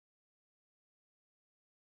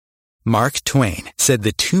Mark Twain said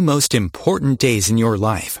the two most important days in your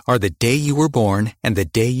life are the day you were born and the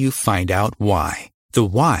day you find out why. The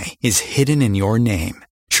why is hidden in your name.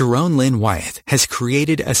 Sharon Lynn Wyeth has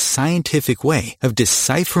created a scientific way of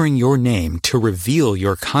deciphering your name to reveal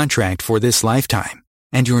your contract for this lifetime.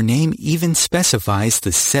 And your name even specifies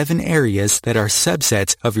the 7 areas that are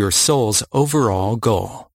subsets of your soul's overall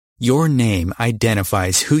goal. Your name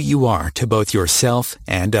identifies who you are to both yourself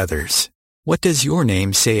and others. What does your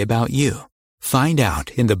name say about you? Find out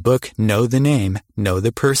in the book Know the Name, Know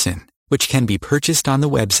the Person, which can be purchased on the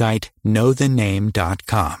website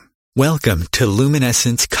knowthename.com. Welcome to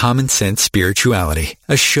Luminescence Common Sense Spirituality,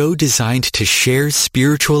 a show designed to share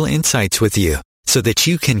spiritual insights with you so that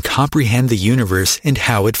you can comprehend the universe and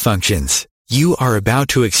how it functions. You are about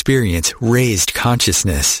to experience raised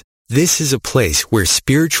consciousness. This is a place where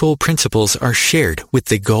spiritual principles are shared with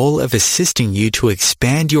the goal of assisting you to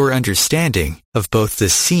expand your understanding of both the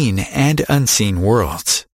seen and unseen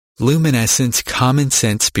worlds. Luminescence Common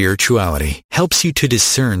Sense Spirituality helps you to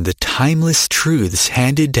discern the timeless truths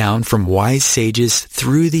handed down from wise sages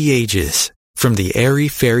through the ages, from the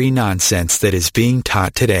airy-fairy nonsense that is being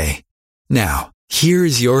taught today. Now, here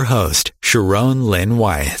is your host, Sharon Lynn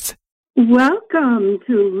Wyeth. Welcome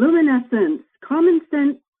to Luminescence Common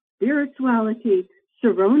Sense Spirituality,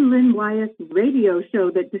 Sharon Lynn Wyeth's radio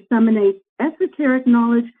show that disseminates esoteric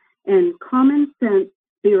knowledge and common sense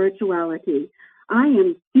spirituality. I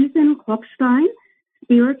am Susan Klopfstein,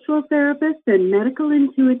 spiritual therapist and medical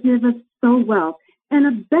intuitive of Soul Wealth, and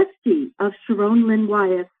a bestie of Sharon Lynn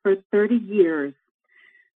Wyeth for 30 years.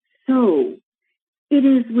 So, it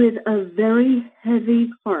is with a very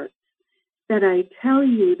heavy heart that I tell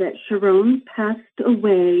you that Sharon passed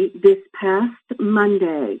away this past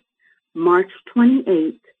Monday, March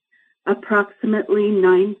 28th, approximately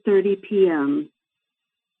 9:30 p.m.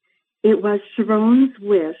 It was Sharon's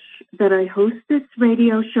wish that I host this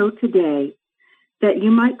radio show today, that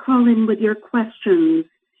you might call in with your questions,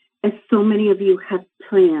 as so many of you have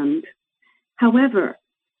planned. However,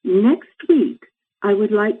 next week, I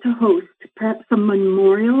would like to host perhaps a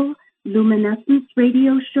memorial Luminescence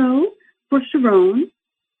radio show for Sharon,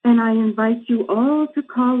 and I invite you all to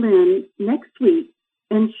call in next week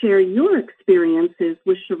and share your experiences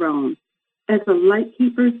with Sharon as a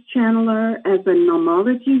Lightkeepers channeler, as a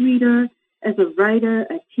nomology reader, as a writer,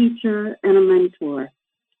 a teacher, and a mentor.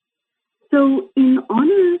 So in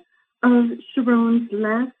honor of Sharon's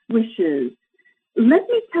last wishes, let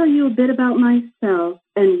me tell you a bit about myself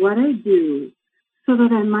and what I do so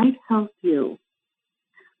that I might help you.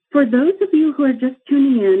 For those of you who are just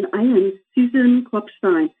tuning in, I am Susan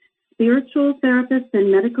Klopfstein, spiritual therapist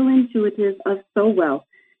and medical intuitive of Soul Wealth.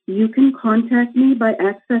 You can contact me by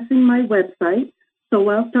accessing my website,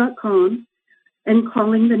 soulwealth.com, and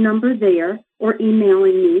calling the number there, or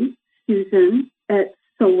emailing me,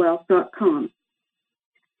 susan@soulwealth.com.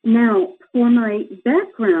 Now, for my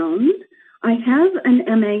background, I have an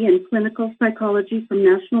MA in clinical psychology from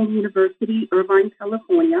National University, Irvine,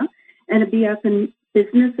 California, and a BS in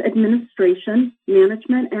business administration,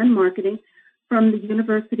 management, and marketing from the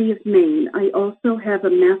University of Maine. I also have a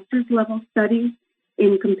master's level studies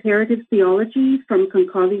in comparative theology from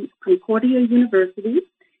Concordia University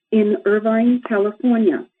in Irvine,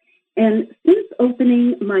 California. And since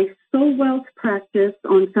opening my Soul Wealth practice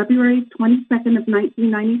on February 22nd of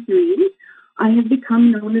 1993, I have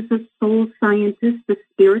become known as a soul scientist, a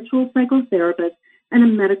spiritual psychotherapist, and a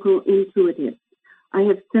medical intuitive. I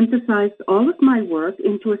have synthesized all of my work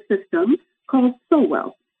into a system called Soul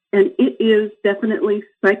Wealth, and it is definitely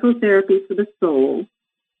psychotherapy for the soul.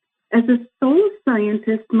 As a soul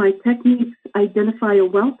scientist, my techniques identify a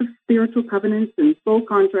wealth of spiritual covenants and soul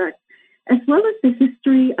contracts, as well as the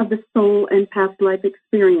history of the soul and past life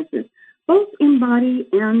experiences, both in body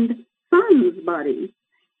and sun's body.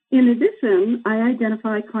 In addition, I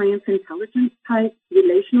identify clients' intelligence types,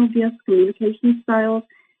 relational gifts, communication styles,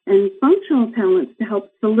 and functional talents to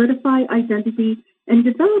help solidify identity and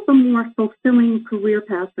develop a more fulfilling career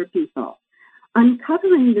path for people.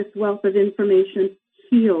 Uncovering this wealth of information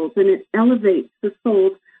heals and it elevates the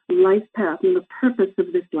soul's life path and the purpose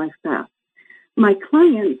of this life path. My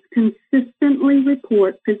clients consistently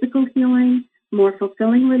report physical healing, more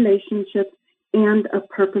fulfilling relationships, and a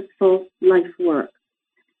purposeful life work.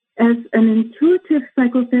 As an intuitive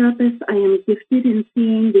psychotherapist, I am gifted in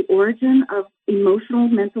seeing the origin of emotional,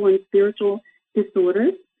 mental, and spiritual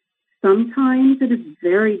disorders. Sometimes it is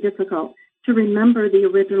very difficult to remember the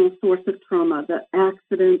original source of trauma, the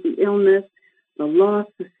accident, the illness, the loss,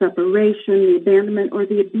 the separation, the abandonment, or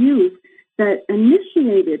the abuse that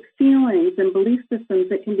initiated feelings and belief systems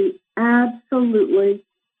that can be absolutely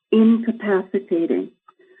incapacitating.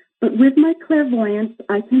 But with my clairvoyance,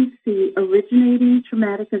 I can see originating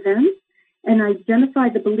traumatic events and identify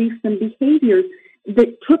the beliefs and behaviors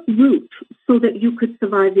that took root so that you could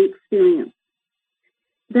survive the experience.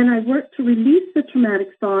 Then I work to release the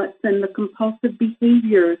traumatic thoughts and the compulsive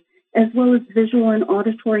behaviors, as well as visual and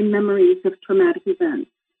auditory memories of traumatic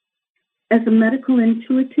events. As a medical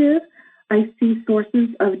intuitive, I see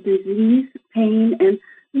sources of disease, pain, and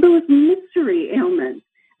those mystery ailments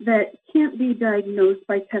that can't be diagnosed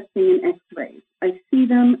by testing and x-rays. I see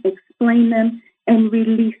them, explain them, and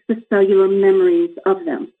release the cellular memories of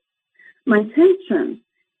them. My intention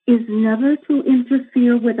is never to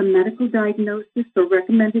interfere with a medical diagnosis or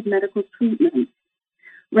recommended medical treatment.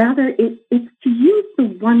 Rather, it's to use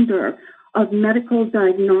the wonder of medical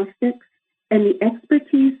diagnostics and the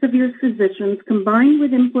expertise of your physicians combined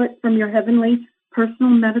with input from your heavenly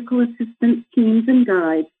personal medical assistance teams and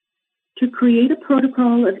guides to create a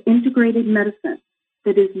protocol of integrated medicine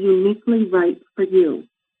that is uniquely right for you.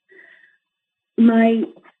 My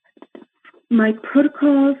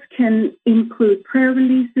protocols can include prayer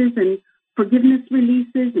releases and forgiveness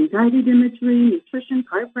releases and guided imagery, nutrition,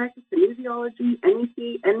 chiropractic, kinesiology,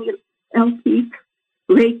 NEC, NLP,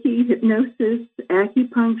 Reiki, hypnosis,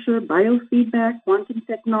 acupuncture, biofeedback, quantum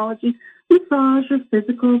technology, massage or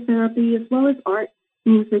physical therapy, as well as art,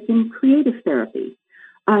 music, and creative therapy.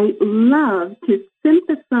 I love to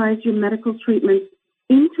synthesize your medical treatments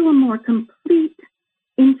into a more complete,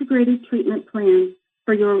 integrated treatment plan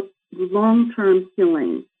for your long-term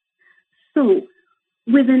healing. So,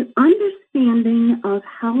 with an understanding of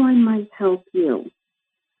how I might help you,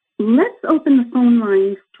 let's open the phone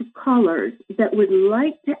lines to callers that would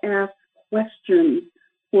like to ask questions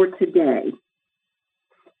for today.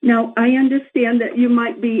 Now, I understand that you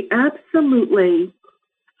might be absolutely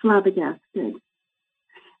flabbergasted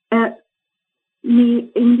at me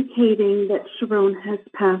indicating that Sharon has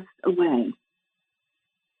passed away.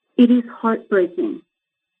 It is heartbreaking.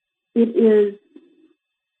 It is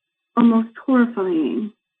almost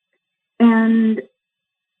horrifying. And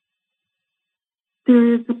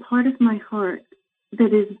there is a part of my heart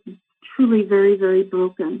that is truly very, very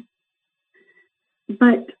broken.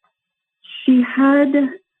 But she had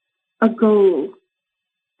a goal,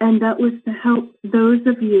 and that was to help those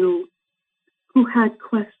of you who had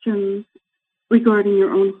questions regarding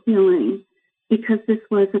your own healing, because this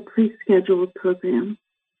was a pre-scheduled program.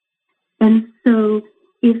 And so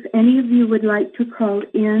if any of you would like to call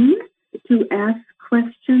in to ask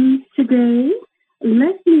questions today,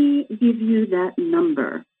 let me give you that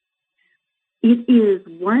number. It is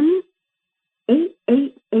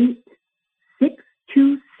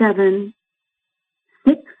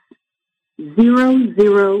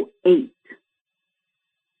 1-888-627-6008.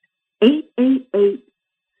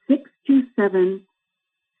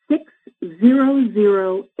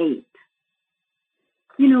 888-627-6008.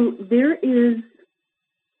 You know, there is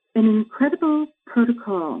an incredible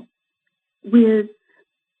protocol with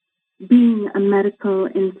being a medical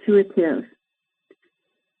intuitive.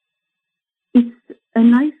 It's a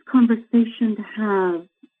nice conversation to have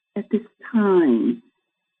at this time,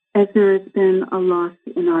 as there has been a loss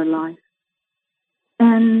in our life.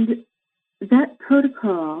 And that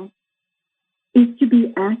protocol is to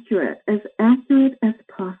be accurate as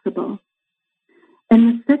possible. And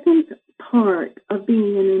the second part of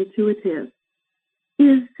being an intuitive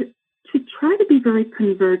is to try to be very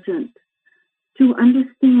convergent, to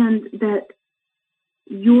understand that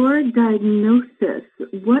your diagnosis,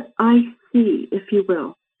 what I see, if you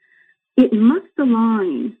will, it must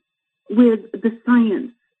align with the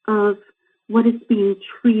science of what is being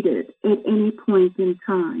treated at any point in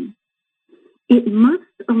time. It must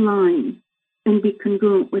align and be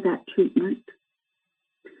congruent with that treatment.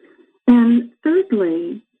 And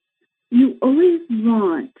thirdly, you always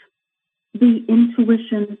want the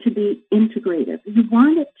intuition to be integrative. You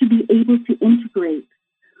want it to be able to integrate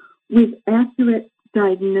with accurate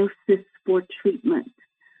diagnosis for treatment.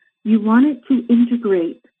 You want it to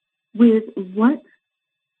integrate with what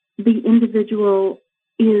the individual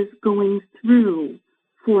is going through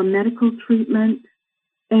for medical treatment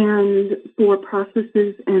and for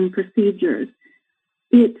processes and procedures.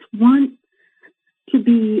 It wants to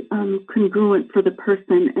be congruent for the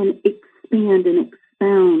person and expand and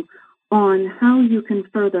expound on how you can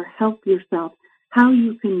further help yourself, how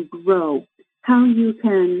you can grow, how you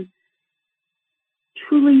can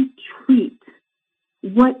truly treat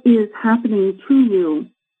what is happening to you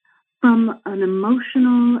from an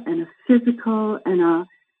emotional and a physical and a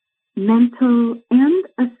mental and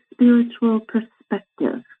a spiritual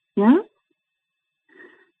perspective. Yes?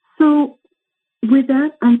 So with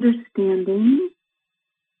that understanding,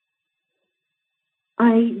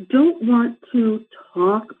 I don't want to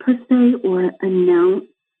talk per se or announce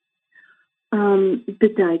the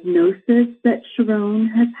diagnosis that Sharon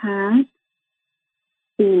has had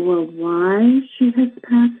or why she has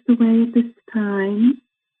passed away at this time.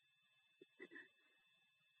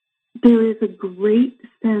 There is a great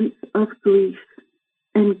sense of grief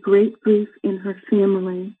and great grief in her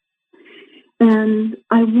family. And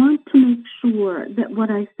I want to make sure that what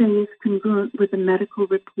I say is congruent with the medical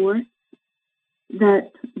report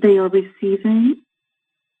that they are receiving.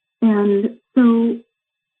 And so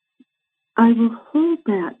I will hold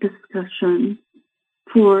that discussion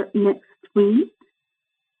for next week.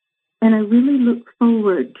 And I really look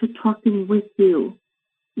forward to talking with you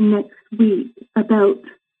next week about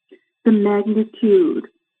the magnitude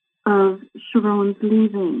of Sharon's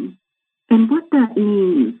leaving and what that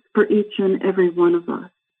means for each and every one of us.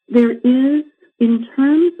 There is, in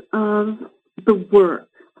terms of the work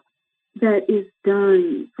that is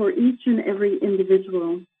done for each and every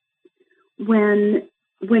individual, when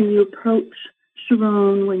you approach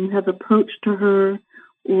Sharon, when you have approached her,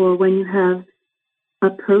 or when you have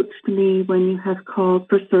approached me, when you have called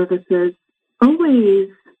for services, always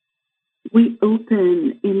we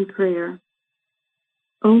open in prayer.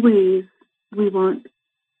 Always we want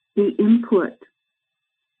the input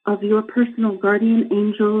of your personal guardian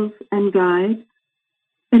angels and guides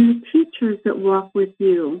and the teachers that walk with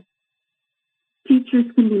you. Teachers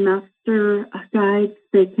can be master guides.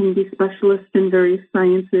 They can be specialists in various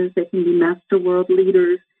sciences. They can be master world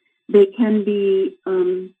leaders. They can be,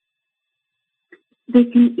 they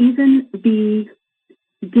can even be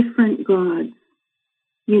different gods.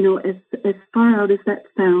 You know, as far out as that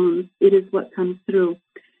sounds, it is what comes through.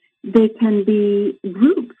 They can be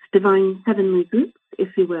groups, divine heavenly groups,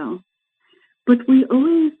 if you will. But we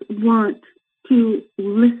always want to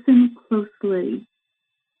listen closely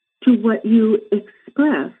to what you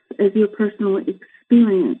express as your personal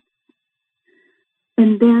experience,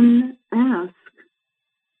 and then ask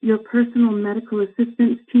your personal medical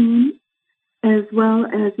assistance team, as well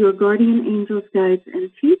as your guardian angels, guides,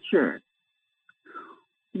 and teachers,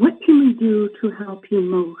 what can we do to help you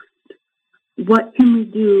most? What can we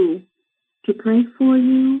do to pray for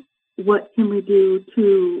you? What can we do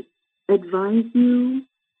to advise you?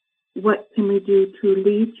 What can we do to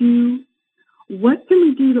lead you? What can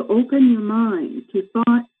we do to open your mind to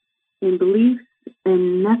thought and beliefs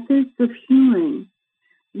and methods of healing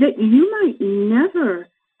that you might never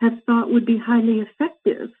have thought would be highly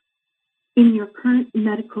effective in your current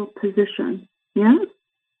medical position? Yes?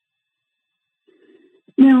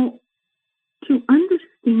 Now, to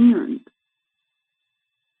understand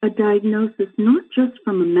a diagnosis, not just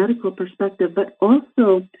from a medical perspective, but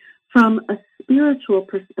also from a spiritual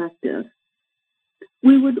perspective,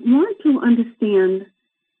 we would want to understand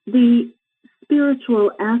the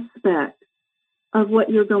spiritual aspect of what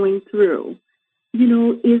you're going through. You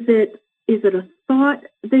know, is it a thought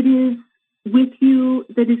that is with you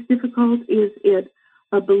that is difficult? Is it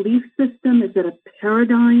a belief system? Is it a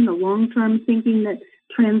paradigm, a long-term thinking that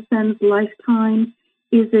transcends lifetime?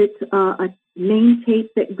 Is it a name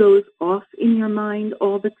tape that goes off in your mind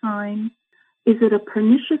all the time? Is it a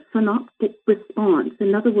pernicious synaptic response?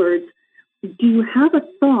 In other words, do you have a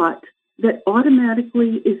thought that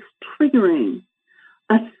automatically is triggering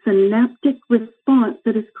a synaptic response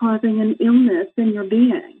that is causing an illness in your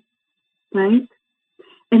being, right?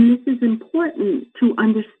 And this is important to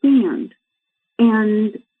understand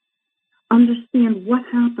and understand what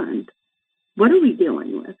happened. What are we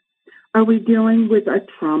dealing with? Are we dealing with a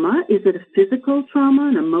trauma? Is it a physical trauma,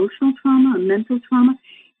 an emotional trauma, a mental trauma?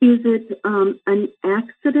 Is it an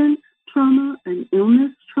accident trauma, an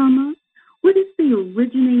illness trauma? What is the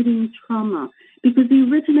originating trauma? Because the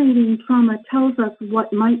originating trauma tells us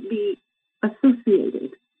what might be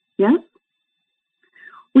associated, yes?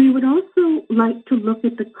 We would also like to look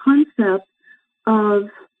at the concept of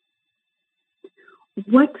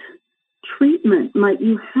what treatment might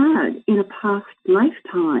you had in a past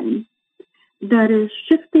lifetime that is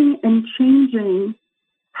shifting and changing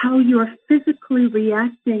how you're physically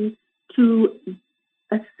reacting to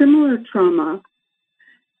a similar trauma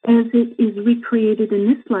as it is recreated in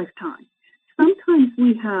this lifetime. Sometimes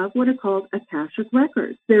we have what are called Akashic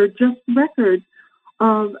records. They're just records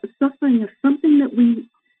of suffering of something that we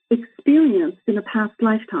experienced in a past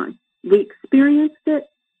lifetime. We experienced it,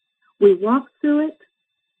 we walked through it,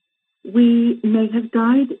 we may have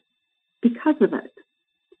died because of it.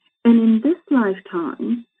 And in this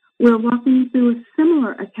lifetime, we're walking through a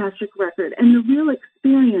similar Akashic record, and the real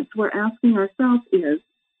experience we're asking ourselves is,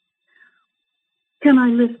 can I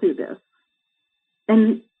live through this?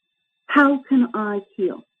 And how can I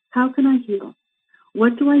heal? How can I heal?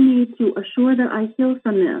 What do I need to assure that I heal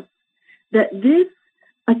from this? That this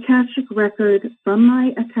Akashic record from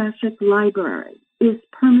my Akashic library is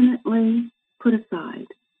permanently put aside.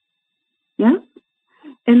 Yeah?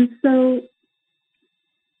 And so,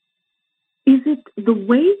 is it the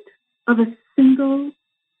weight of a single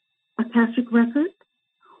Akashic record?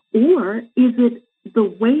 Or is it the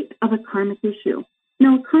weight of a karmic issue?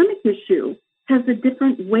 Now, a karmic issue has a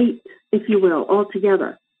different weight, if you will,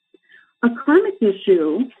 altogether. A karmic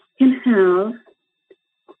issue can have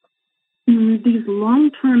these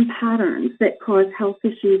long-term patterns that cause health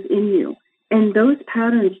issues in you. And those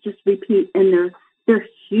patterns just repeat, and they're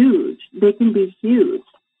huge. They can be huge.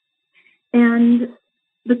 And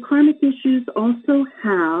the karmic issues also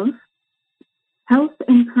have health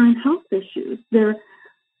and current health issues. They're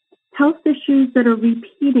health issues that are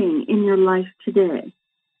repeating in your life today.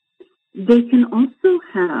 They can also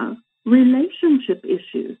have relationship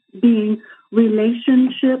issues, being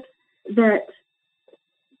relationships that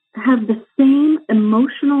have the same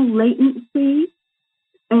emotional latency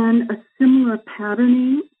and a similar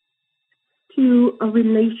patterning to a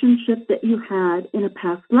relationship that you had in a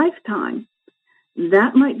past lifetime.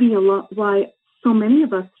 That might be a lot why so many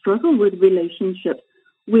of us struggle with relationships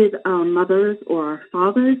with our mothers or our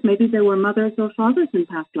fathers. Maybe there were mothers or fathers in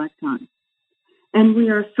past lifetimes. And we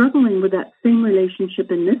are struggling with that same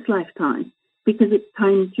relationship in this lifetime because it's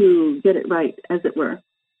time to get it right, as it were.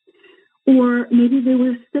 Or maybe they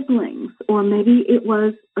were siblings, or maybe it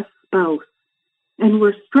was a spouse. And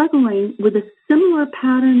we're struggling with a similar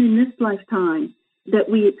pattern in this lifetime that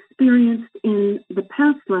we experienced in the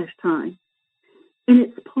past lifetime. And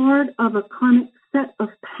it's part of a karmic set of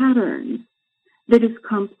patterns that is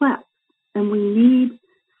complex. And we need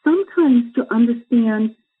sometimes to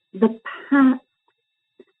understand the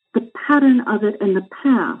pattern of it and the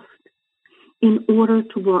past in order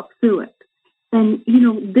to walk through it. And,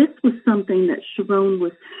 this was something that Sharon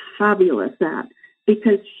was fabulous at,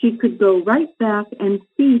 because she could go right back and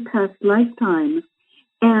see past lifetimes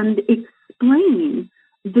and explain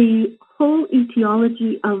the whole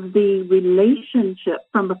etiology of the relationship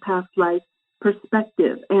from a past life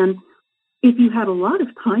perspective. And if you had a lot of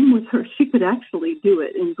time with her, she could actually do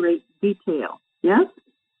it in great detail. Yes?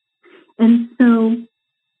 And so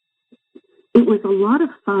it was a lot of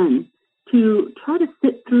fun to try to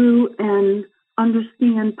sit through and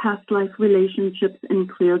understand past life relationships and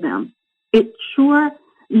clear them. It sure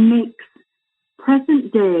makes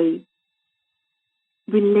present day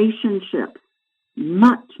relationships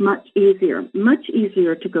much, much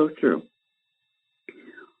easier to go through.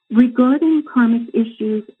 Regarding karmic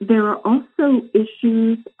issues, there are also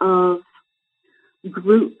issues of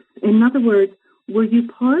groups. In other words, were you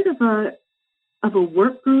part of a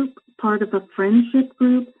work group, part of a friendship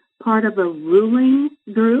group, part of a ruling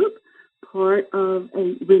group, part of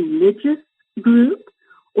a religious group,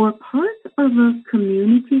 or part of a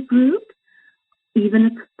community group, even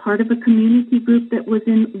a part of a community group that was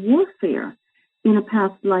in warfare in a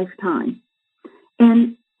past lifetime?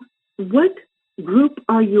 And what group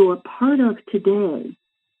are you a part of today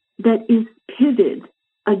that is pitted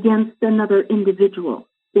against another individual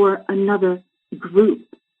or another group?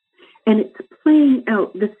 And it's playing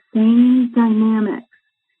out the same dynamics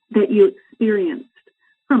that you experienced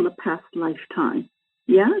from a past lifetime.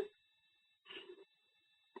 Yes?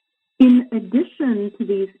 In addition to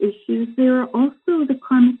these issues, there are also the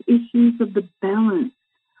karmic issues of the balance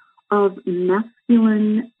of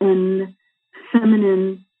masculine and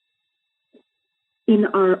feminine in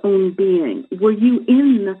our own being. Were you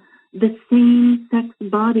in the same sex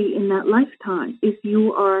body in that lifetime? If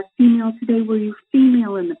you are female today, were you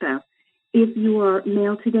female in the past? If you are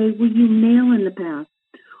male today, were you male in the past?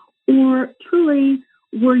 Or truly,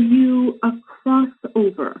 were you a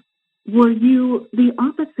crossover? Were you the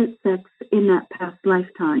opposite sex in that past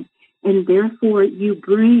lifetime? And therefore, you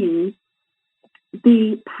bring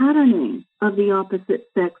the patterning of the opposite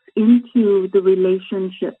sex into the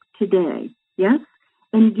relationship today, yes?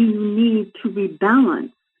 And do you need to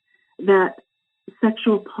rebalance that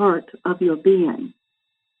sexual part of your being?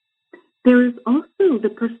 There is also the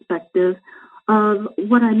perspective of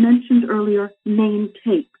what I mentioned earlier, main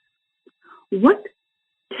tapes. What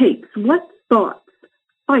tapes, what thoughts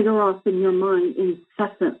fire off in your mind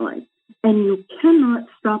incessantly, and you cannot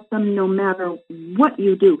stop them no matter what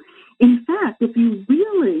you do. In fact, if you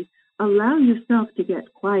really allow yourself to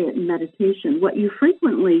get quiet in meditation, what you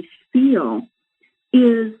frequently feel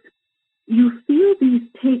is you feel these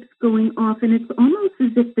tapes going off, and it's almost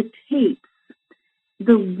as if the tapes,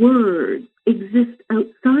 the words, exist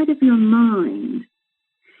outside of your mind.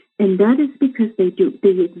 And that is because they do.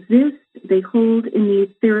 They exist, they hold in the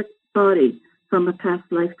etheric body from a past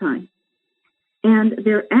lifetime. And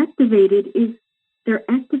they're activated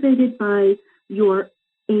by your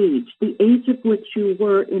age, the age at which you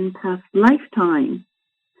were in past lifetime,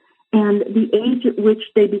 and the age at which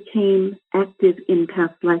they became active in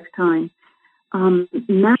past lifetime,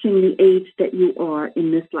 matching the age that you are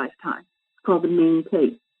in this lifetime. It's called the main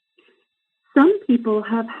tape. Some people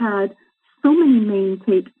have had so many main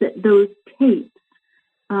tapes that those tapes,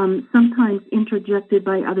 sometimes interjected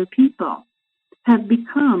by other people, have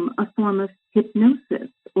become a form of hypnosis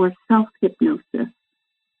or self-hypnosis.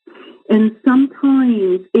 And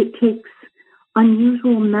sometimes it takes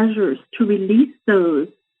unusual measures to release those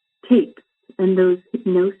tapes and those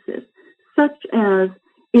hypnosis, such as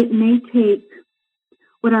it may take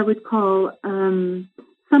what I would call some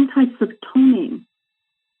types of toning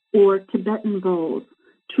or Tibetan bowls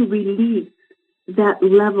to release that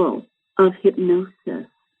level of hypnosis.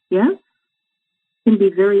 Yes? Can be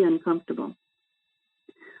very uncomfortable.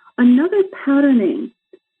 Another patterning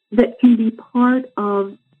that can be part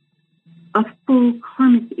of a full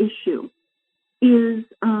karmic issue is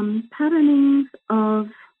patternings of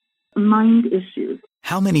mind issues.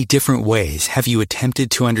 How many different ways have you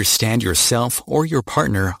attempted to understand yourself or your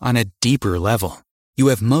partner on a deeper level? You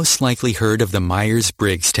have most likely heard of the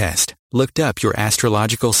Myers-Briggs test, looked up your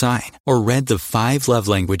astrological sign, or read the 5 love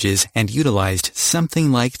languages and utilized something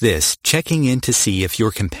like this, checking in to see if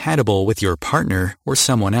you're compatible with your partner or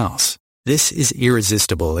someone else. This is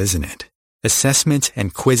irresistible, isn't it? Assessments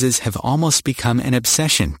and quizzes have almost become an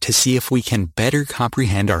obsession to see if we can better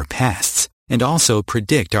comprehend our pasts and also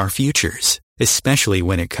predict our futures, especially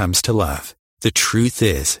when it comes to love. The truth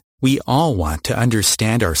is, we all want to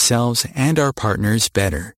understand ourselves and our partners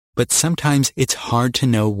better, but sometimes it's hard to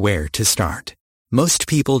know where to start. Most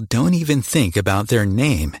people don't even think about their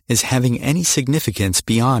name as having any significance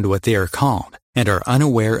beyond what they are called, and are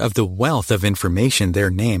unaware of the wealth of information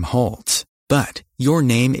their name holds. But your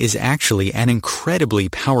name is actually an incredibly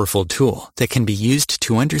powerful tool that can be used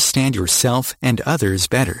to understand yourself and others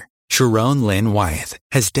better. Sharon Lynn Wyeth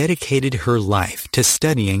has dedicated her life to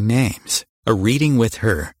studying names. A reading with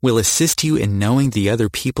her will assist you in knowing the other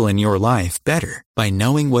people in your life better by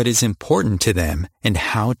knowing what is important to them and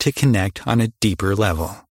how to connect on a deeper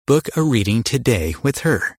level. Book a reading today with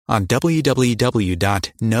her on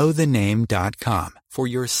www.knowthename.com for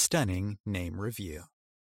your stunning name review.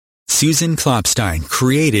 Susan Klopfstein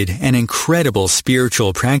created an incredible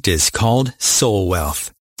spiritual practice called Soul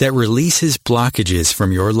Wealth that releases blockages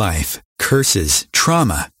from your life. Curses,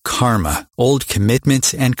 trauma, karma, old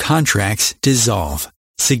commitments, and contracts dissolve.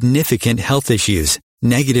 Significant health issues,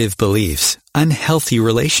 negative beliefs, unhealthy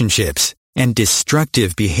relationships, and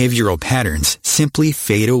destructive behavioral patterns simply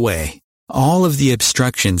fade away. All of the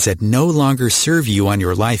obstructions that no longer serve you on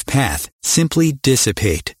your life path simply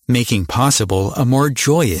dissipate, making possible a more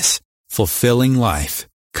joyous, fulfilling life.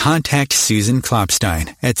 Contact Susan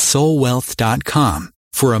Klopfstein at soulwealth.com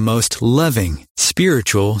for a most loving,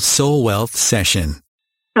 spiritual soul wealth session.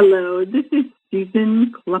 Hello, this is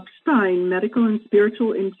Susan Klopfstein, medical and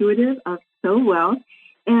spiritual intuitive of Soul Wealth,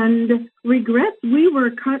 and regret we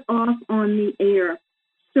were cut off on the air.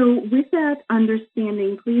 So with that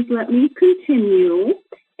understanding, please let me continue,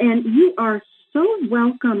 and you are so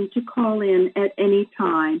welcome to call in at any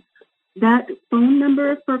time. That phone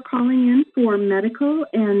number for calling in for medical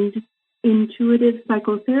and intuitive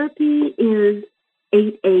psychotherapy is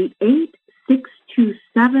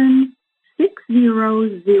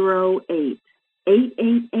 888-627-6008.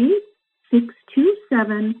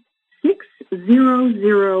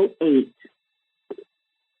 888-627-6008.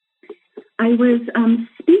 I was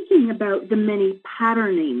speaking about the many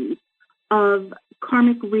patternings of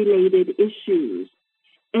karmic-related issues.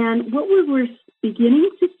 And what we were beginning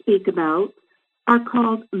to speak about are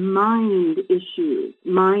called mind issues.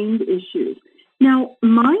 Mind issues. Now,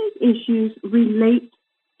 mind issues relate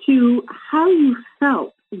to how you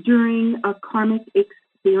felt during a karmic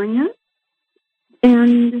experience,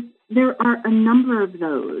 and there are a number of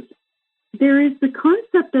those. There is the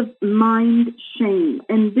concept of mind shame,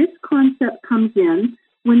 and this concept comes in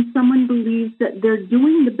when someone believes that they're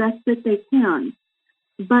doing the best that they can,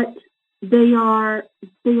 but they are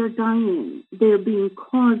dying. They're being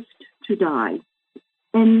caused to die.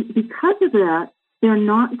 And because of that, they're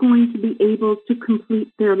not going to be able to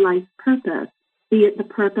complete their life purpose, be it the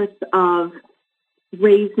purpose of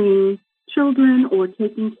raising children or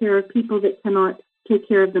taking care of people that cannot take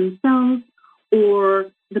care of themselves,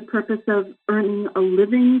 or the purpose of earning a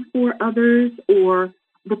living for others, or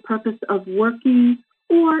the purpose of working,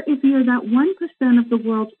 or if you're that 1% of the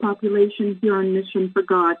world's population here on Mission for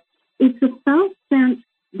God, it's a felt sense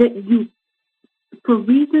that you, for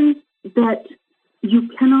reasons that you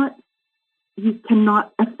cannot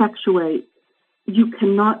effectuate, you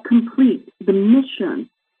cannot complete the mission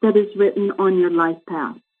that is written on your life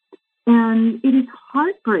path. And it is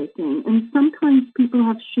heartbreaking, and sometimes people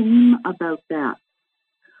have shame about that.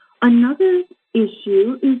 Another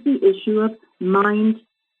issue is the issue of mind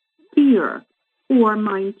fear or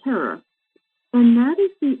mind terror. And that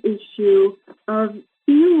is the issue of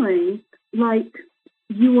feeling like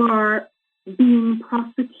you are being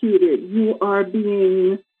prosecuted, you are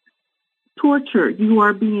being tortured, you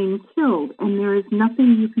are being killed, and there is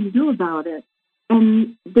nothing you can do about it.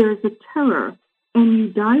 And there's a terror, and you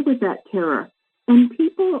die with that terror. And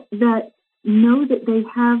people that know that they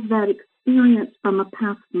have that experience from a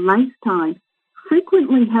past lifetime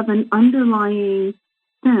frequently have an underlying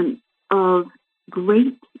sense of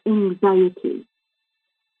great anxiety.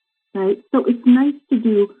 Right? So it's nice to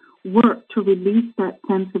do work to release that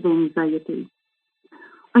sense of anxiety.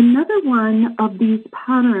 Another one of these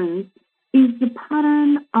patterns is the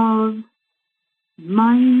pattern of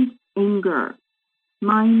mind anger,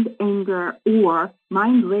 or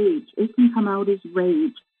mind rage. It can come out as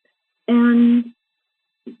rage. And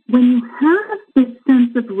when you have this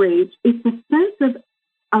sense of rage, it's a sense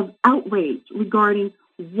of outrage regarding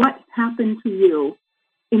what happened to you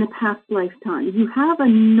in a past lifetime. You have a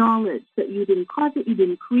knowledge that you didn't cause it, you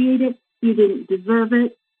didn't create it, you didn't deserve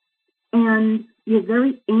it, and you're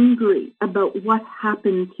very angry about what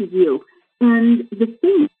happened to you. And the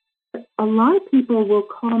thing is, a lot of people will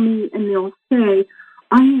call me and they'll say,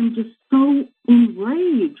 I am just so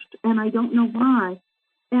enraged and I don't know why.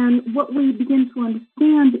 And what we begin to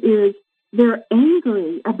understand is they're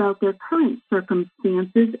angry about their current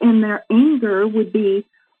circumstances, and their anger would be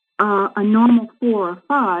a normal 4 or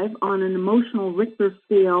 5 on an emotional Richter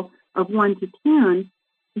scale of 1 to 10,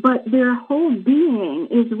 but their whole being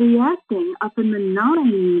is reacting up in the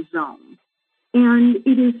 9 zone. And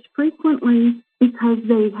it is frequently because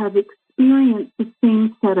they have experienced the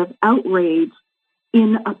same set of outrage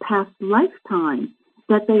in a past lifetime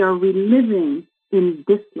that they are reliving in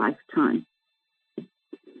this lifetime.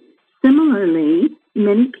 Similarly,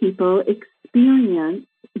 many people experience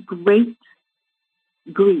great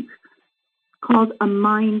grief, called a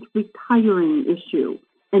mind retiring issue,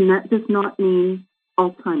 and that does not mean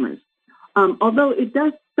Alzheimer's, although it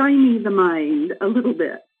does stymie the mind a little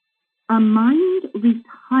bit. A mind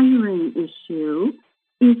retiring issue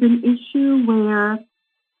is an issue where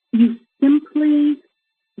you simply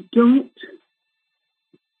don't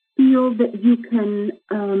feel that you can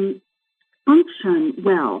function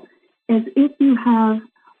well, as if you have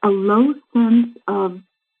a low sense of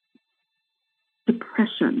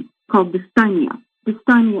depression called dysthymia.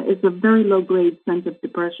 Dysthymia is a very low-grade sense of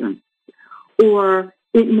depression. Or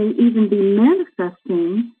it may even be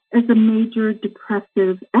manifesting as a major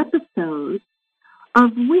depressive episode,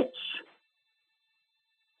 of which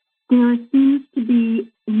there seems to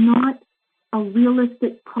be not a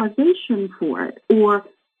realistic causation for it. Or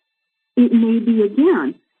it may be,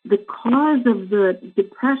 again, the cause of the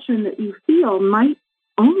depression that you feel might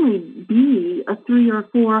only be a 3 or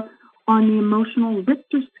 4 on the emotional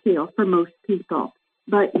Richter scale for most people,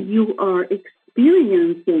 but you are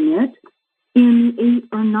experiencing it in the 8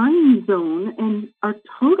 or 9 zone and are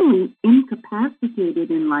totally incapacitated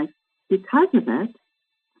in life because of it.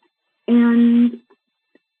 And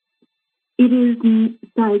it is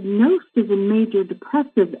diagnosed as a major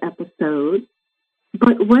depressive episode,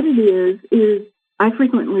 but what it is I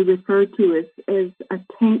frequently refer to as a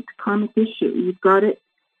tanked karmic issue. You've got it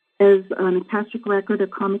as an Akashic record, a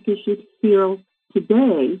karmic issue to heal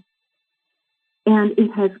today, and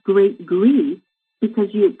it has great grief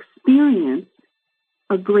because you experience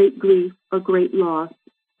a great grief, a great loss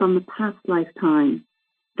from the past lifetime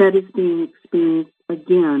that is being experienced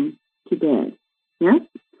again today. Yes?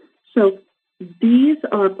 So these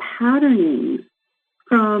are patternings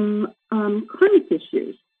from karmic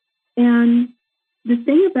issues. And the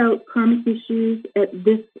thing about karmic issues at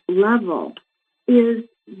this level is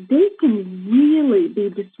they can really be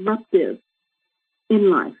disruptive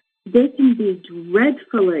in life. They can be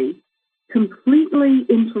dreadfully, completely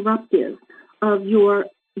interruptive of your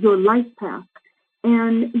life path.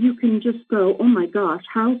 And you can just go, oh my gosh,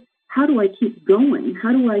 how do I keep going?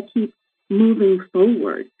 How do I keep moving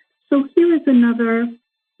forward? So here is another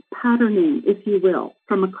patterning, if you will,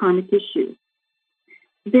 from a karmic issue.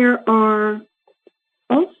 There are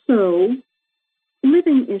also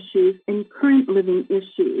living issues and current living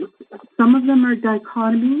issues. Some of them are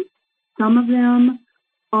dichotomies. Some of them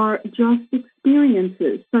are just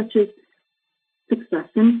experiences, such as success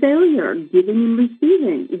and failure, giving and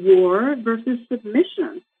receiving, war versus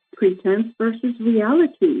submission, pretense versus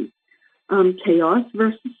reality, chaos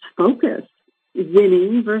versus focus,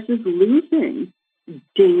 winning versus losing,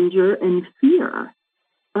 danger and fear,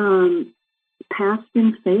 past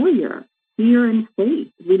and failure, fear and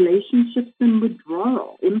faith, relationships and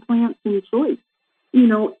withdrawal, implants and choice. You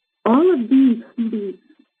know, all of these can be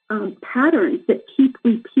patterns that keep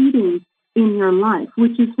repeating in your life,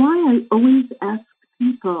 which is why I always ask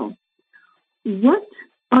people, what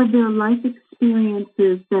are their life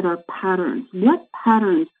experiences that are patterns? What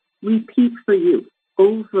patterns repeat for you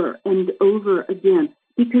over and over again?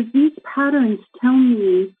 Because these patterns tell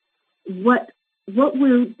me what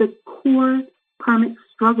were the core karmic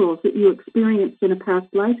struggles that you experienced in a past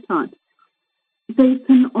lifetime. They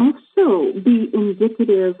can also be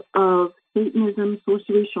indicative of Satanism,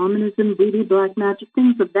 sorcery, shamanism, voodoo, black magic,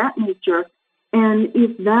 things of that nature. And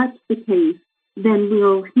if that's the case, then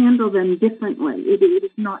we'll handle them differently. It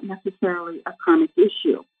is not necessarily a karmic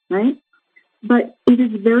issue, right? But it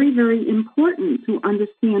is very, very important to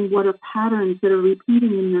understand what are patterns that are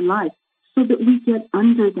repeating in your life so that we get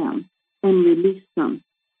under them and release them.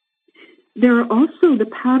 There are also the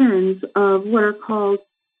patterns of what are called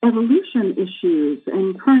evolution issues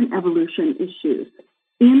and current evolution issues.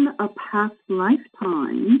 In a past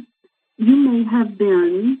lifetime, you may have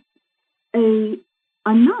been a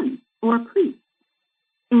nun or a priest.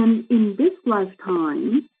 And in this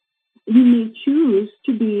lifetime, you may choose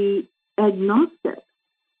to be agnostic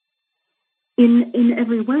in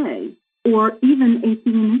every way, or even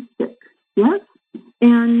atheistic, yes?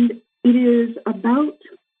 And it is about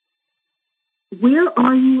where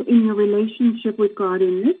are you in your relationship with God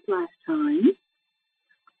in this lifetime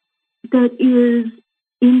that is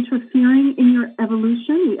interfering in your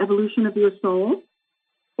evolution, the evolution of your soul,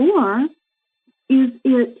 or is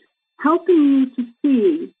it helping you to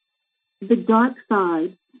see the dark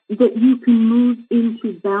side that you can move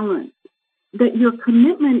into balance, that your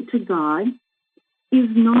commitment to God is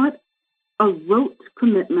not a rote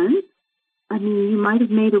commitment. I mean, you might have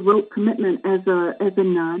made a rote commitment as a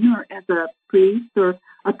nun or as a priest or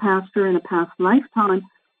a pastor in a past lifetime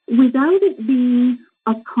without it being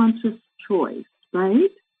a conscious choice,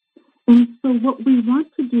 right? And so what we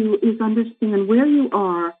want to do is understand where you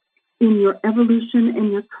are in your evolution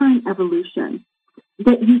and your current evolution,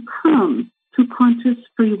 that you come to conscious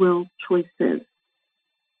free will choices.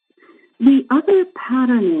 The other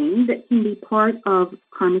patterning that can be part of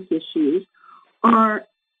karmic issues are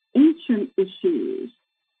ancient issues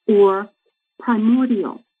or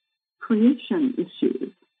primordial creation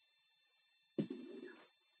issues.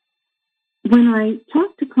 When I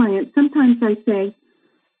talk to clients, sometimes I say,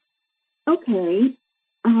 okay,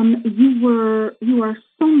 you are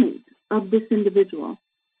soulmate of this individual,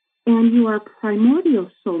 and you are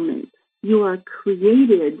primordial soulmate. You are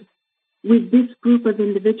created with this group of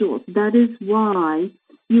individuals. That is why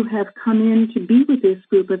you have come in to be with this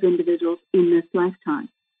group of individuals in this lifetime.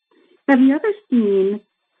 Have you ever seen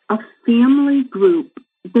a family group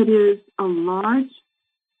that is a large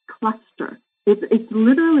cluster? It's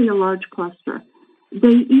literally a large cluster. They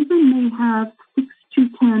even may have 6 to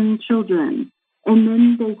 10 children, and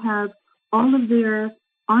then they have all of their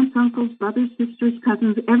aunts, uncles, brothers, sisters,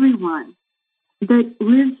 cousins, everyone that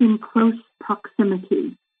lives in close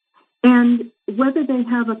proximity. And whether they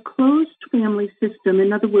have a closed family system,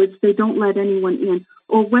 in other words, they don't let anyone in,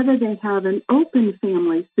 or whether they have an open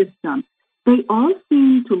family system, they all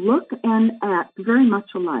seem to look and act very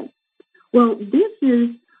much alike. Well, this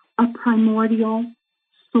is a primordial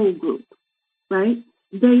soul group, right?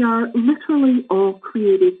 They are literally all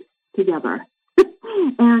created together.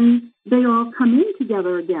 And they all come in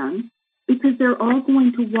together again because they're all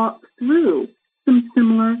going to walk through some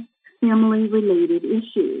similar family-related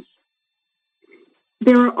issues.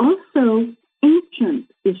 There are also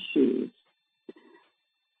ancient issues.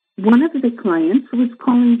 One of the clients was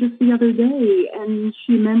calling just the other day, and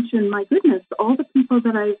she mentioned, my goodness, all the people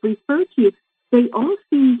that I've referred to, they all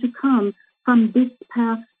seem to come from this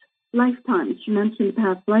past lifetime. She mentioned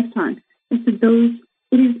past lifetime. I said,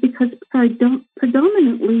 it is because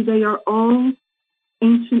predominantly they are all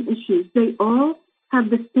ancient issues. They all have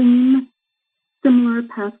the same similar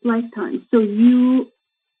past lifetimes. So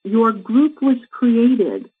your group was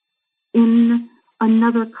created in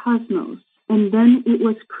another cosmos, and then it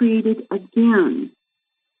was created again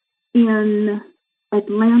in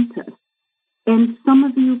Atlantis. And some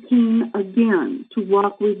of you came again to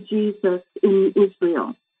walk with Jesus in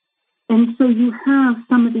Israel. And so you have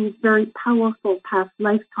some of these very powerful past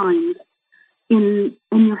lifetimes, and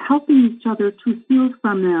you're helping each other to heal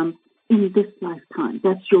from them in this lifetime.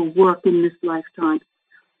 That's your work in this lifetime.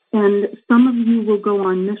 And some of you will go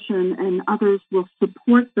on mission and others will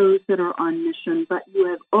support those that are on mission, but you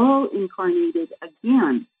have all incarnated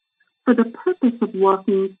again for the purpose of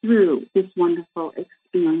walking through this wonderful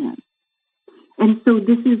experience. And so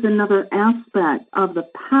this is another aspect of the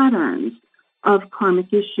patterns of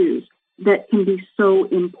karmic issues that can be so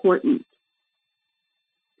important.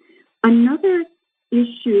 Another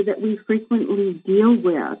issue that we frequently deal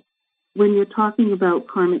with when you're talking about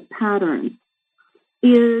karmic patterns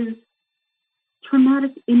is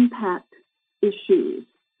traumatic impact issues.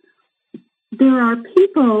 There are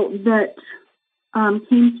people that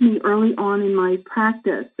came to me early on in my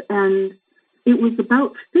practice, and it was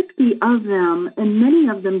about 50 of them, and many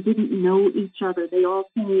of them didn't know each other. They all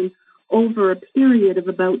came over a period of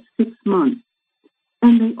about 6 months,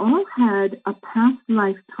 and they all had a past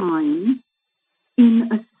lifetime in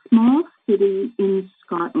a small city in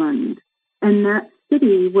Scotland, and that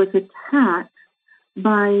city was attacked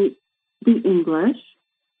by the English,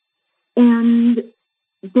 and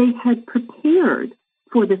they had prepared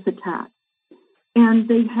for this attack. And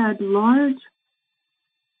they had large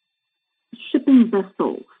shipping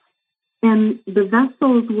vessels, and the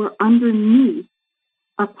vessels were underneath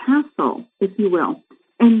a castle, if you will,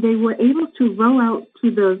 and they were able to row out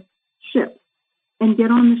to the ships and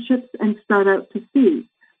get on the ships and start out to sea.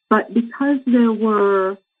 But because there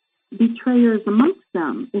were betrayers amongst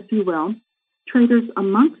them, if you will, traitors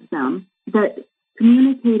amongst them that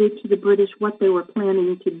communicated to the British what they were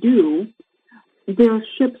planning to do, their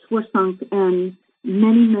ships were sunk and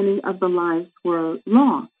many of the lives were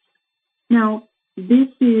lost. Now, this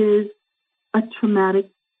is a traumatic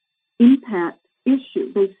impact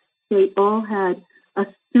issue. They all had a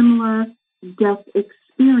similar death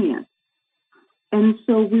experience. And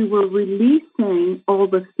so we were releasing all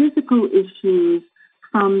the physical issues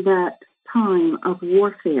from that time of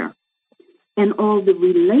warfare and all the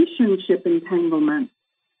relationship entanglement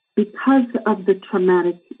because of the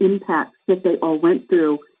traumatic impacts that they all went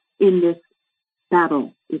through in this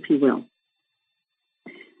battle, if you will.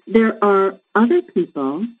 There are other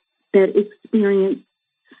people that experience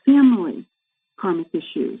family karmic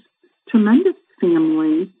issues, tremendous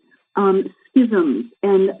family schisms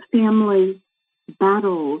and family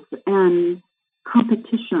battles and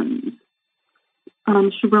competitions.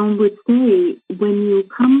 Sharon would say, when you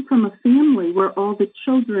come from a family where all the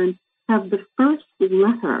children have the first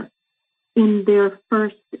letter in their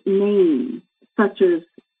first name, such as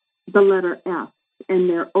the letter F, and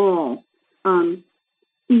they're all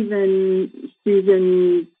Stephen,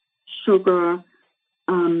 Susan, Sugar,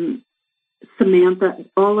 Samantha,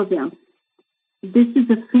 all of them. This is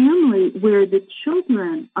a family where the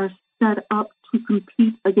children are set up to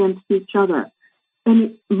compete against each other. And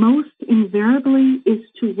it most invariably is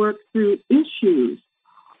to work through issues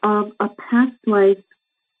of a past life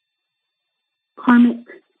karmic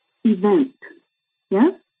event.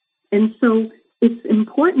 Yes? And so it's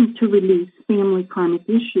important to release family karmic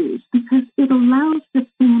issues because it allows the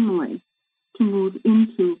family to move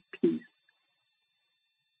into peace.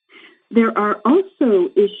 There are also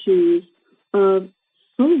issues of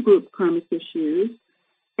soul group karmic issues,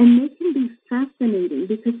 and they can be fascinating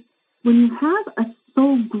because when you have a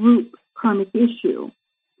soul group karmic issue,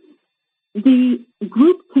 the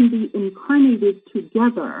group can be incarnated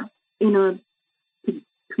together in a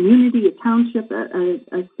community, a township,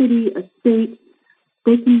 a city, a state.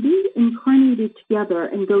 They can be incarnated together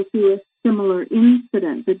and go through a similar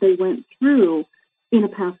incident that they went through in a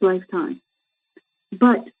past lifetime.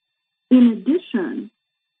 But in addition,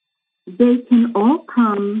 they can all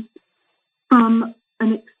come from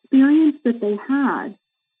an experience that they had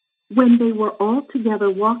when they were all together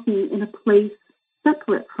walking in a place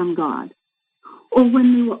separate from God, or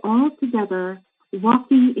when they were all together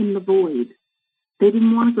walking in the void. They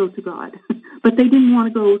didn't want to go to God, but they didn't want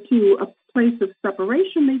to go to a place of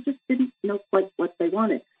separation. They just didn't know quite what they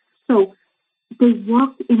wanted. So they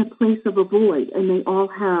walked in a place of a void, and they all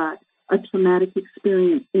had a traumatic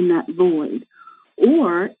experience in that void.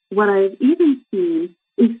 Or what I've even seen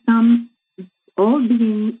is some all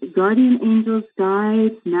being guardian angels,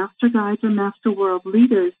 guides, or master world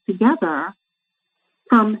leaders together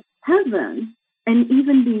from heaven and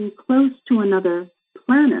even being close to another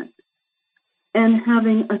planet and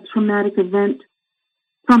having a traumatic event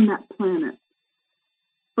from that planet.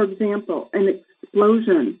 For example, an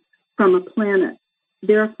explosion from a planet.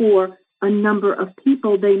 Therefore, a number of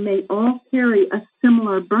people, they may all carry a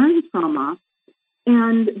similar burn trauma,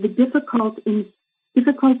 and the difficulty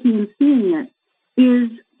in seeing it is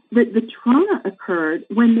that the trauma occurred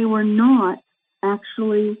when they were not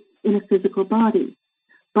actually in a physical body,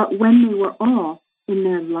 but when they were all in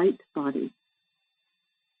their light body.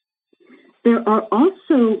 There are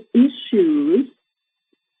also issues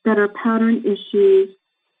that are pattern issues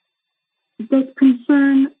that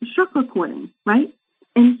concern chakra cording, right?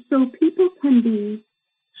 And so people can be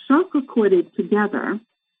chakra corded together.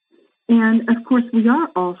 And of course, we are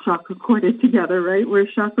all chakra corded together, right? We're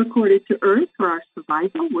chakra corded to Earth for our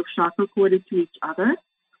survival. We're chakra corded to each other,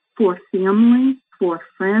 for family, for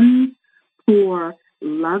friends, for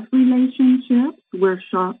love relationships. We're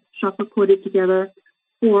chakra corded together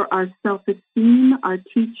for our self-esteem, our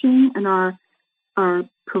teaching, and our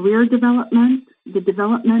career development, the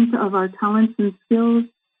development of our talents and skills,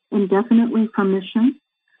 and definitely for mission.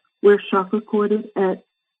 We're chakra corded at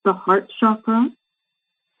the heart chakra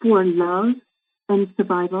for love and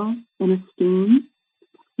survival and esteem.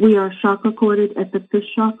 We are chakra corded at the fifth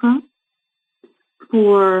chakra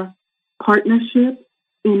for partnership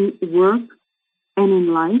in work and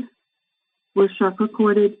in life. We're chakra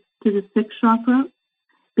corded to the sixth chakra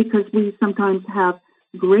because we sometimes have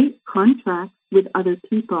great contracts with other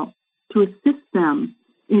people to assist them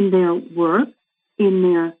in their work, in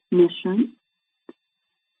their mission.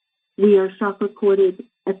 We are chakra corded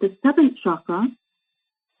at the seventh chakra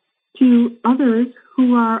to others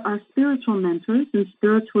who are our spiritual mentors and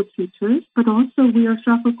spiritual teachers, but also we are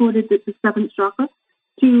chakra corded at the seventh chakra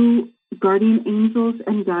to guardian angels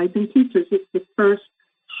and guides and teachers. It's the first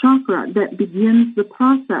chakra that begins the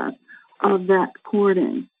process of that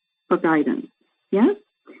cording for guidance. Yes?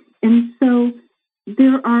 And so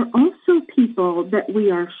there are also people that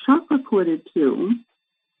we are chakra corded to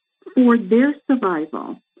for their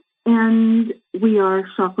survival. And we are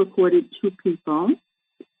chakra corded to people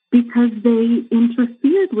because they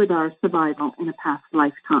interfered with our survival in a past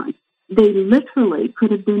lifetime. They literally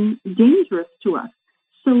could have been dangerous to us.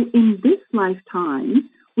 So in this lifetime,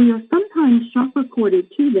 we are sometimes chakra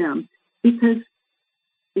corded to them because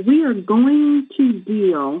we are going to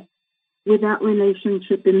deal with that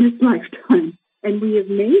relationship in this lifetime. And we have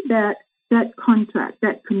made that contract,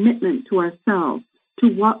 that commitment to ourselves to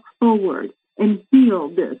walk forward and heal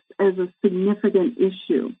this as a significant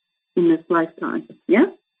issue in this lifetime. Yeah?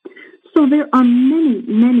 So there are many,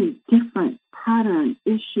 many different pattern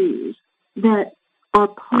issues that are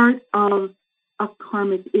part of a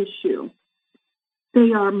karmic issue.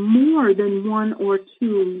 They are more than one or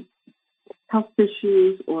two health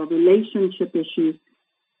issues or relationship issues.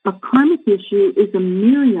 A karmic issue is a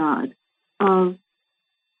myriad of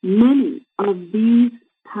many of these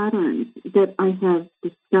patterns that I have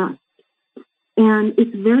discussed. And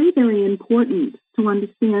it's very, very important to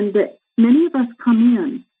understand that many of us come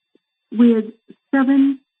in with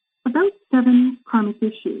about seven karmic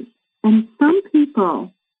issues. And some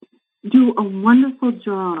people do a wonderful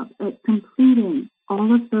job at completing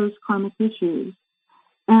all of those karmic issues.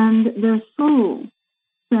 And their soul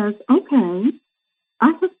says, okay,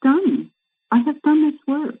 I have done this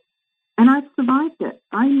work, and I've survived it.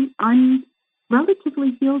 I'm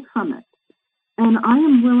relatively healed from it, and I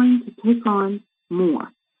am willing to take on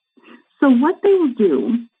more. So what they will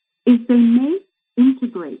do is they may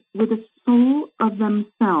integrate with a soul of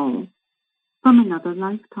themselves from another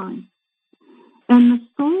lifetime. And the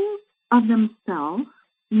soul of themselves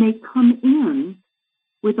may come in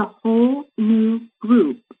with a whole new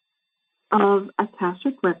group of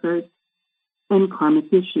Akashic records and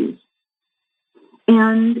karmic issues.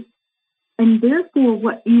 And therefore,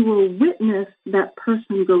 what you will witness that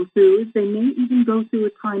person go through is they may even go through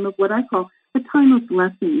a time of what I call a time of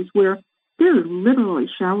blessings, where they're literally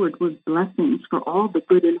showered with blessings for all the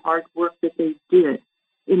good and hard work that they did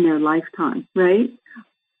in their lifetime, right?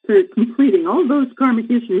 For completing all those karmic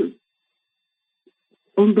issues.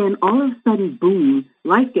 And then all of a sudden, boom,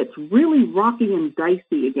 life gets really rocky and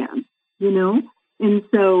dicey again, you know? And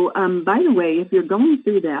so, by the way, if you're going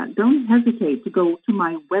through that, don't hesitate to go to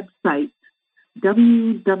my website,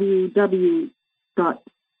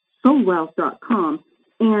 www.soulwealth.com,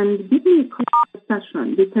 and give me a call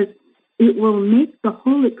session, because it will make the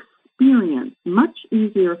whole experience much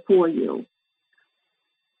easier for you.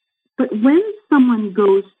 But when someone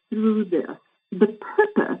goes through this, the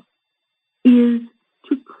purpose is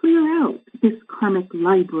to clear out this karmic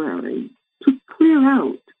library, to clear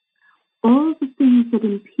out all the things that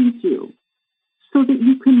impede you so that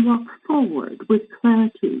you can walk forward with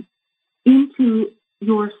clarity into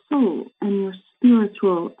your soul and your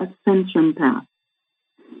spiritual ascension path.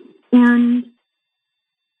 And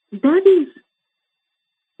that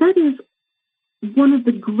is one of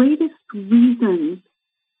the greatest reasons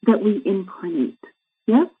that we incarnate.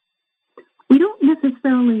 Yes? We don't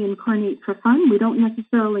necessarily incarnate for fun. We don't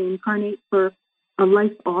necessarily incarnate for a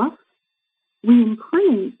life off. We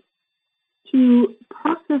incarnate to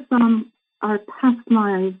process our past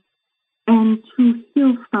lives and to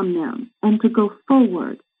heal from them and to go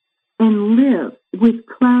forward and live with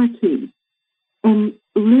clarity and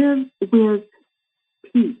live with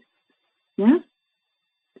peace. Yes?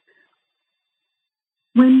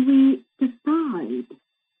 When we decide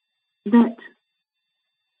that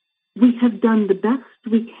we have done the best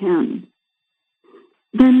we can,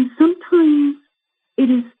 then sometimes it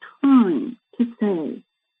is time to say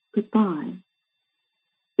goodbye.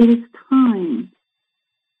 It is time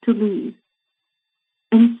to leave.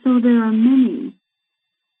 And so there are many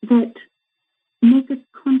that make a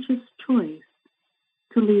conscious choice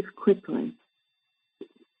to leave quickly.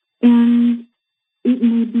 And it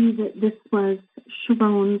may be that this was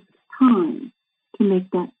Sharon's time to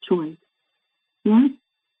make that choice. Yes?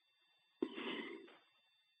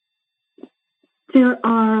 There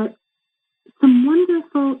are some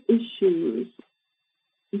wonderful issues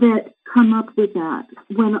that come up with that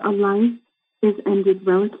when a life is ended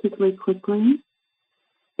relatively quickly.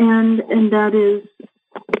 And that is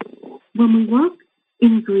when we walk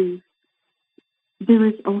in grief, there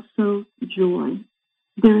is also joy.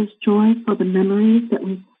 There is joy for the memories that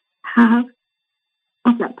we have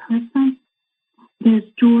of that person. There's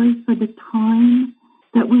joy for the time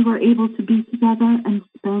that we were able to be together and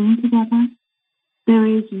spend together. There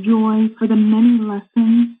is joy for the many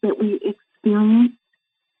lessons that we experience,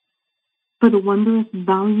 for the wondrous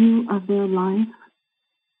value of their life.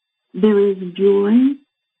 There is joy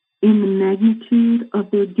in the magnitude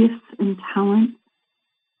of their gifts and talents.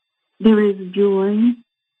 There is joy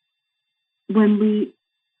when we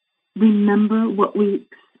remember what we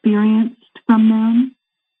experienced from them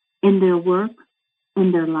in their work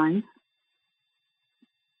and their life.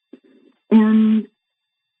 And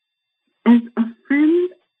as a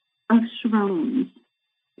friend of Sharon's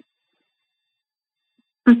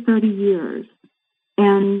for 30 years,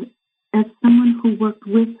 and as someone who worked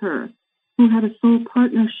with her, who had a soul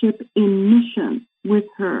partnership in mission with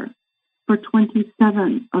her for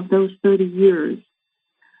 27 of those 30 years,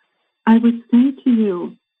 I would say to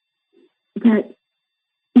you that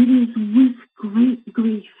it is with great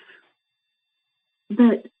grief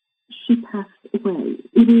that she passed away.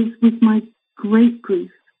 It is with my great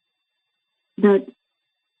grief that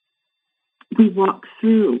we walk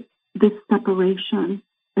through this separation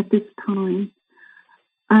at this time.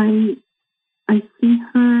 I see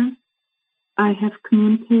her. I have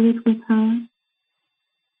communicated with her.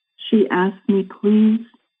 She asked me, please,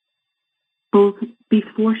 both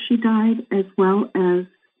before she died as well as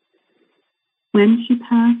when she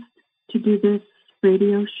passed, to do this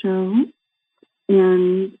radio show.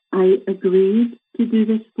 And I agreed to do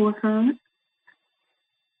this for her.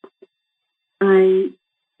 I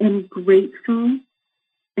am grateful,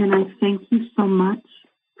 and I thank you so much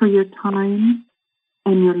for your time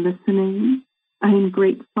and your listening. I am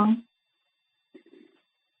grateful.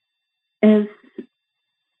 As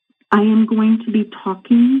I am going to be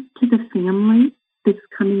talking to the family this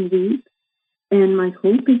coming week, and my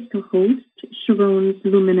hope is to host Sharon's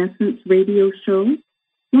Luminescence radio show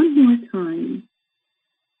one more time.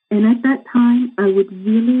 And at that time, I would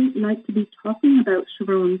really like to be talking about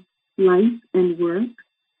Sharon's life and work.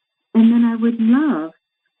 And then I would love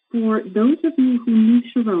for those of you who knew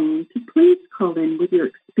Sharon to please call in with your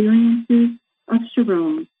experiences of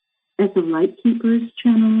Sharon as a Lightkeepers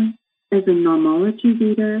channel, as a nomology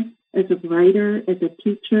reader, as a writer, as a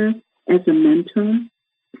teacher, as a mentor.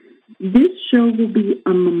 This show will be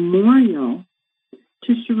a memorial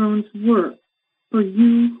to Sharon's work for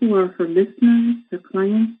you who are her listeners, her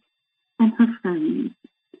clients, and her friends.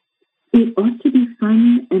 It ought to be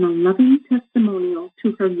fun and a loving testimonial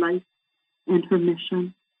to her life and her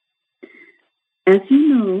mission. As you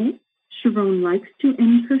know, Sharon likes to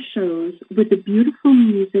end her shows with the beautiful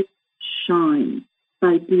music Shine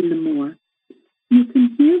by Dee L'Amour. You can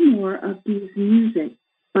hear more of Dee's music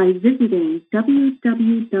by visiting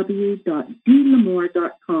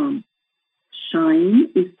www.deelamour.com. Shine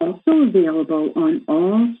is also available on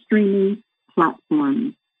all streaming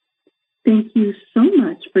platforms. Thank you so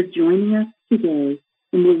much for joining us today,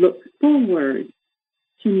 and we'll look forward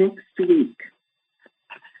to next week.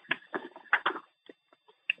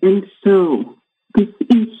 And so, this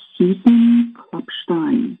is Susan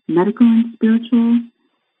Klopfstein, medical and spiritual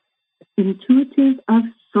intuitive of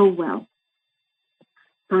Soul Well,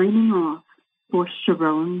 signing off for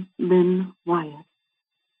Sharon Lynn Wyatt.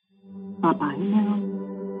 Bye-bye now.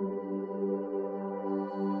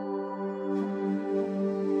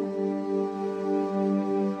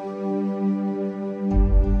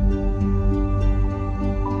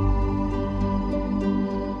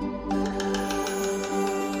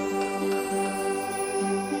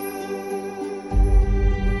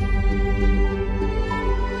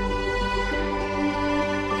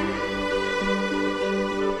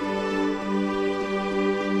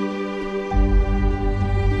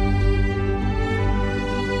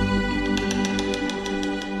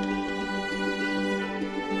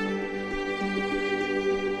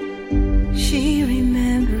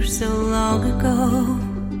 so long ago,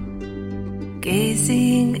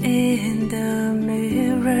 gazing in the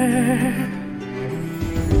mirror,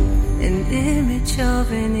 an image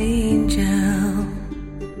of an angel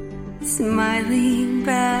smiling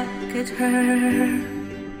back at her.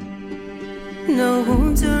 No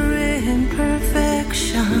wounds or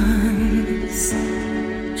imperfections,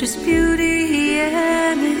 just beauty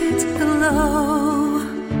and its glow.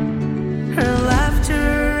 Her laughter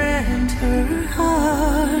and her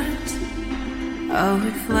heart, a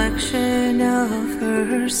reflection of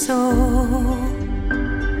her soul.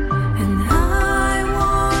 And I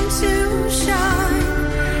want to shine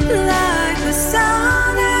like the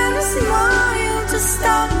sun and smile to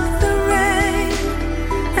stop the rain.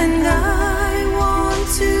 And I want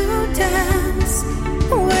to dance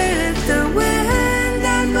with the wind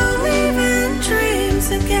and believe in dreams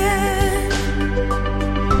again.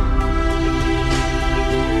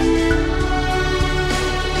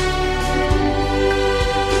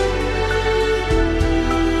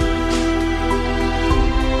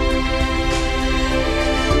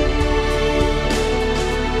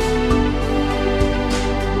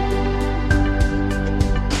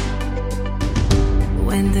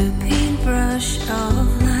 When the paintbrush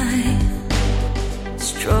of life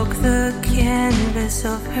stroke the canvas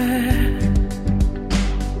of her,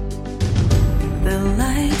 the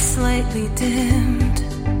light slightly dimmed,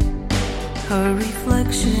 her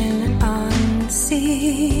reflection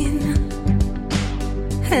unseen,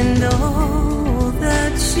 and all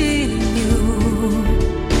that she knew,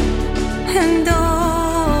 and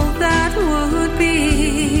all that would be,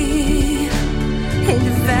 it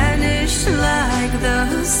vanished like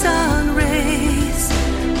the sun.